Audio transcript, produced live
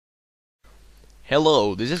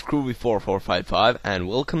Hello, this is Groovy4455 and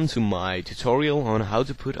welcome to my tutorial on how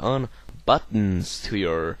to put on buttons to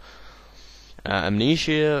your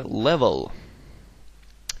Amnesia level.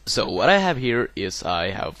 So what I have here is I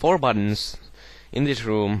have 4 buttons in this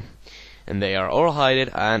room and they are all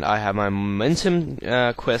hidden, and I have my momentum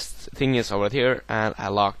quest thing is over here and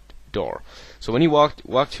a locked door. So when you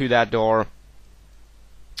walk through that door,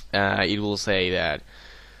 it will say that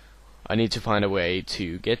I need to find a way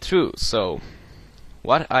to get through. So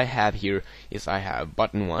what I have here is I have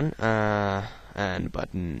button 1 and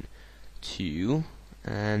button 2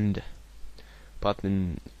 and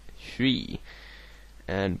button 3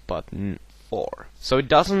 and button 4. So it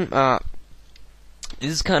doesn't this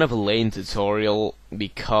is kind of a lame tutorial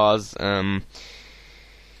because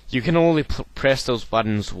you can only press those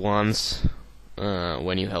buttons once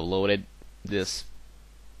when you have loaded this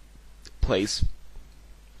place.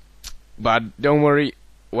 But don't worry,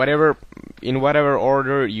 in whatever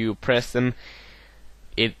order you press them,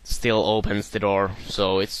 it still opens the door.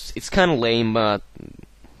 So it's kind of lame, but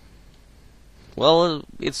well,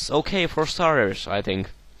 it's okay for starters, I think.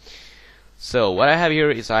 So what I have here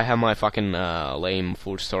is I have my fucking lame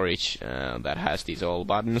food storage that has these all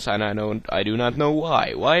buttons, and I do not know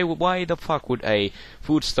why. Why the fuck would a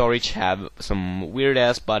food storage have some weird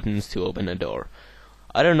ass buttons to open a door?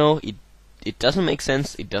 I don't know. It doesn't make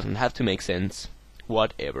sense. It doesn't have to make sense.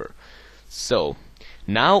 Whatever. So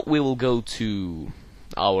now we will go to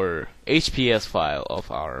our HPS file of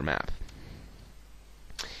our map.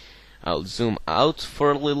 I'll zoom out for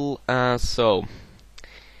a little.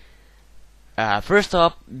 First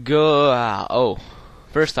up,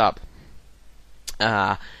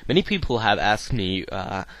 many people have asked me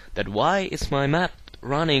that why is my map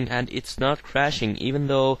running and it's not crashing, even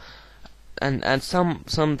though and some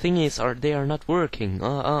thingies are not working.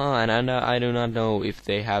 And I do not know if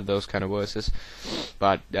they have those kind of voices,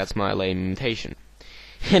 but that's my lamentation.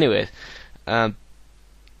 Anyways,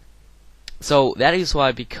 so that is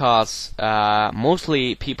why, because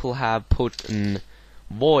mostly people have put in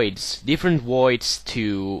voids, different voids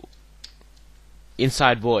to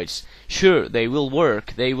inside voids. Sure, they will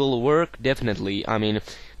work. They will work definitely. I mean,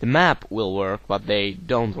 the map will work, but they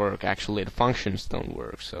don't work. Actually, the functions don't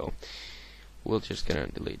work. So we're just gonna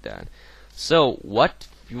delete that. So what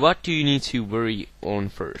do you need to worry on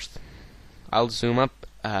first? I'll zoom up.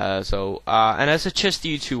 And I suggest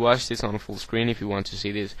you to watch this on full screen if you want to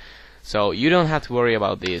see this. So you don't have to worry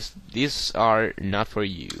about this. These are not for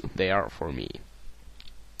you. They are for me.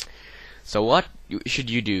 So what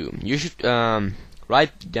should you do? You should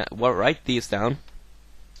write these down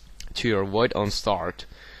to your void on start.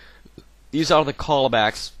 These are the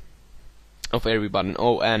callbacks of every button.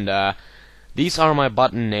 Oh, and these are my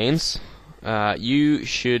button names. You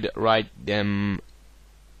should write them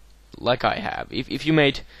like I have. If you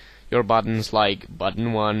made your buttons like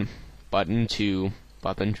button 1, button 2,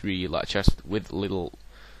 button 3, like just with little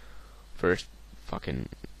first fucking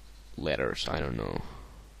letters, I don't know.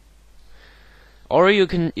 Or you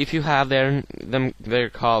can, if you have they're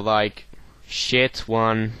called like shit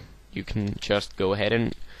 1, you can just go ahead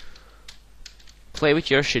and play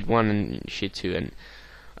with your shit 1 and shit 2, and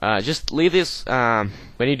just leave this, when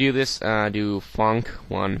you do this, do funk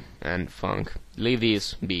 1 and funk. Leave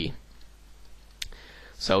these be.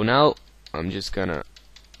 So now I'm just gonna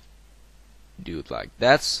do it like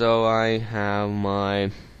that, so I have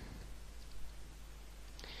my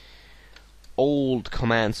old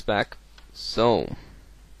commands back. So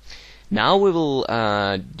now we will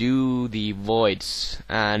do the voids,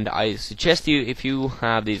 and I suggest you, if you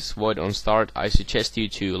have this void on start, I suggest you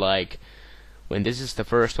to, like, when this is the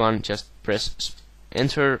first one, just press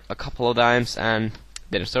enter a couple of times and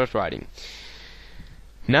then start writing.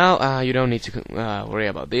 Now you don't need to worry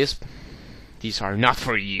about this. These are not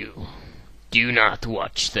for you. Do not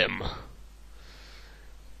watch them.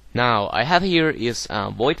 Now I have here is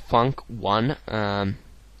void funk 1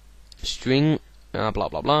 string blah blah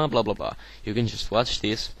blah blah blah blah. You can just watch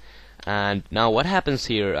this, and now what happens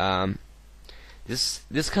here?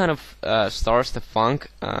 This kind of starts the funk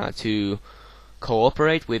to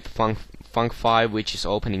cooperate with funk 5, which is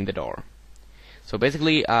opening the door. So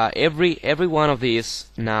basically, every one of these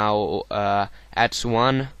now adds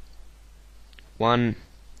one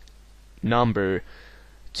number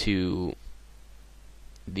to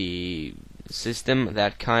the system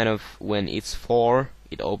that kind of, when it's 4,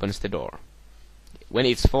 it opens the door. When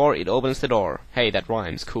it's 4, it opens the door. Hey, that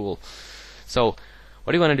rhymes, cool. So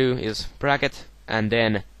what you want to do is bracket and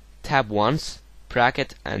then tab once,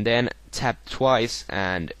 bracket and then tab twice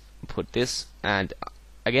and put this, and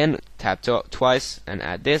again tap twice and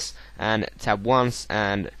add this, and tab once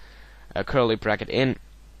and curly bracket in,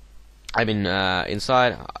 I mean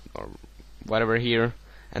inside or whatever here,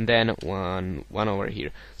 and then one over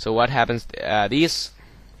here. So what happens? These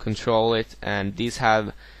control it, and these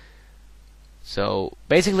have. So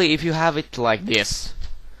basically, if you have it like this,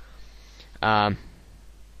 now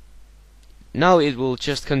it will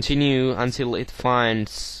just continue until it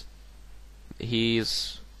finds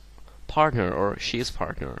his partner or she's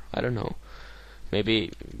partner. I don't know.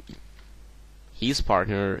 Maybe his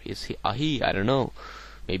partner is he. I don't know.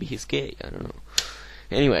 Maybe he's gay. I don't know.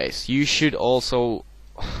 Anyways, you should also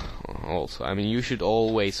I mean, you should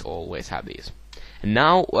always have these. And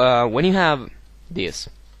now, when you have this,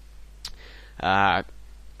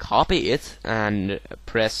 copy it and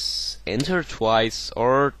press enter twice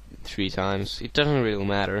or 3 times. It doesn't really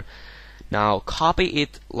matter. Now copy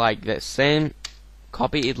it like the same.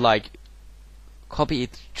 Copy it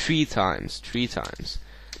 3 times.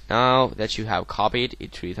 Now that you have copied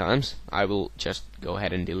it 3 times, I will just go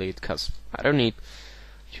ahead and delete, because I don't need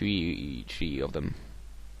three of them.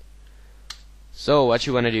 So what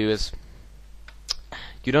you want to do is,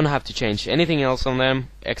 you don't have to change anything else on them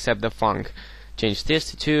except the funk. Change this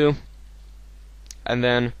to 2, and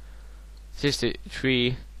then this to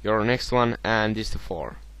 3, your next one, and this to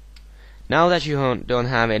 4. Now that you don't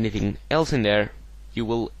have anything else in there, you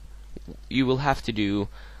will have to do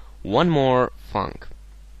one more funk.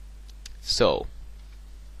 So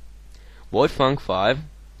void funk 5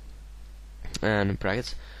 and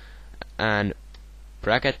brackets and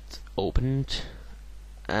bracket opened,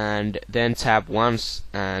 and then tab once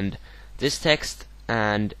and this text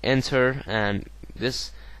and enter and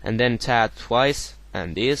this, and then tab twice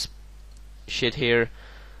and this shit here.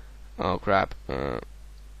 Oh crap. Oh,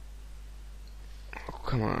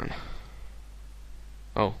 come on.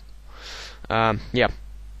 Oh.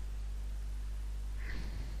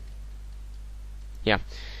 Yeah.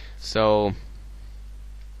 So,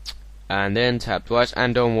 and then tab twice,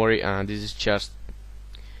 and don't worry, this is just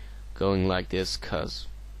going like this cause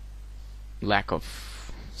lack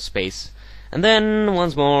of space. And then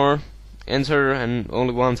once more enter and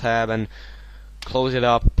only one tab, and close it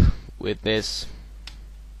up with this.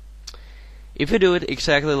 If you do it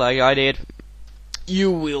exactly like I did,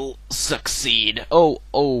 you will succeed.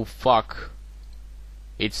 Oh fuck,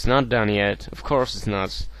 it's not done yet. Of course it's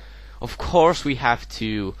not. Of course we have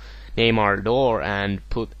to name our door and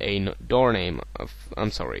put a door name of. I'm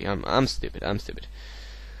sorry, I'm stupid.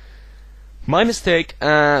 My mistake.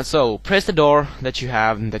 So press the door that you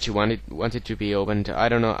have, that you want it to be opened. I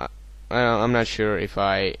don't know. I'm not sure if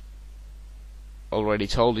I already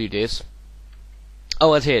told you this.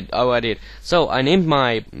 Oh, I did. So I named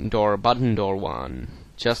my door button door 1.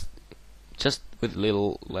 Just with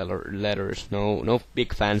little letters. No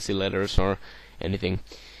big fancy letters or anything.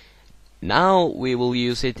 Now we will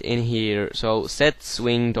use it in here. So set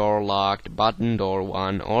swing door locked button door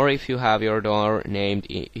 1, or if you have your door named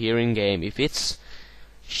here in game, if it's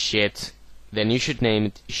shit, then you should name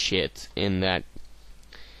it shit in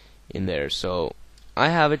there. So I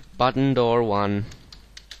have it button door 1.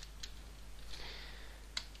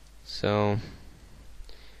 So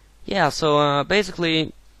yeah, so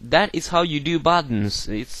basically that is how you do buttons.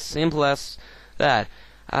 It's simple as that.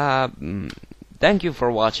 Thank you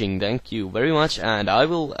for watching. Thank you very much, and I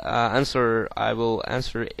will answer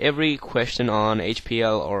every question on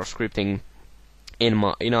HPL or scripting in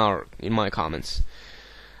my comments.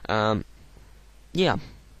 Yeah,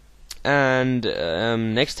 and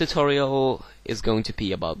next tutorial is going to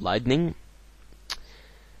be about lightning,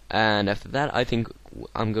 and after that I think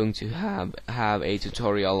I'm going to have a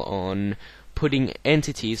tutorial on putting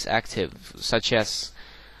entities active, such as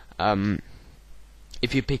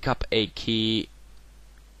if you pick up a key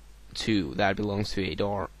that belongs to a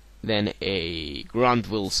door, then a grunt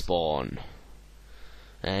will spawn,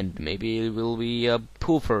 and maybe it will be a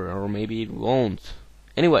poofer, or maybe it won't.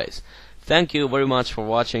 Anyways, thank you very much for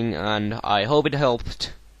watching, and I hope it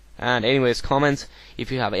helped. And anyways, comment if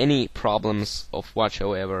you have any problems of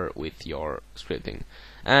whatsoever with your scripting,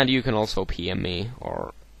 and you can also PM me,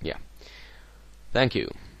 or yeah. Thank you.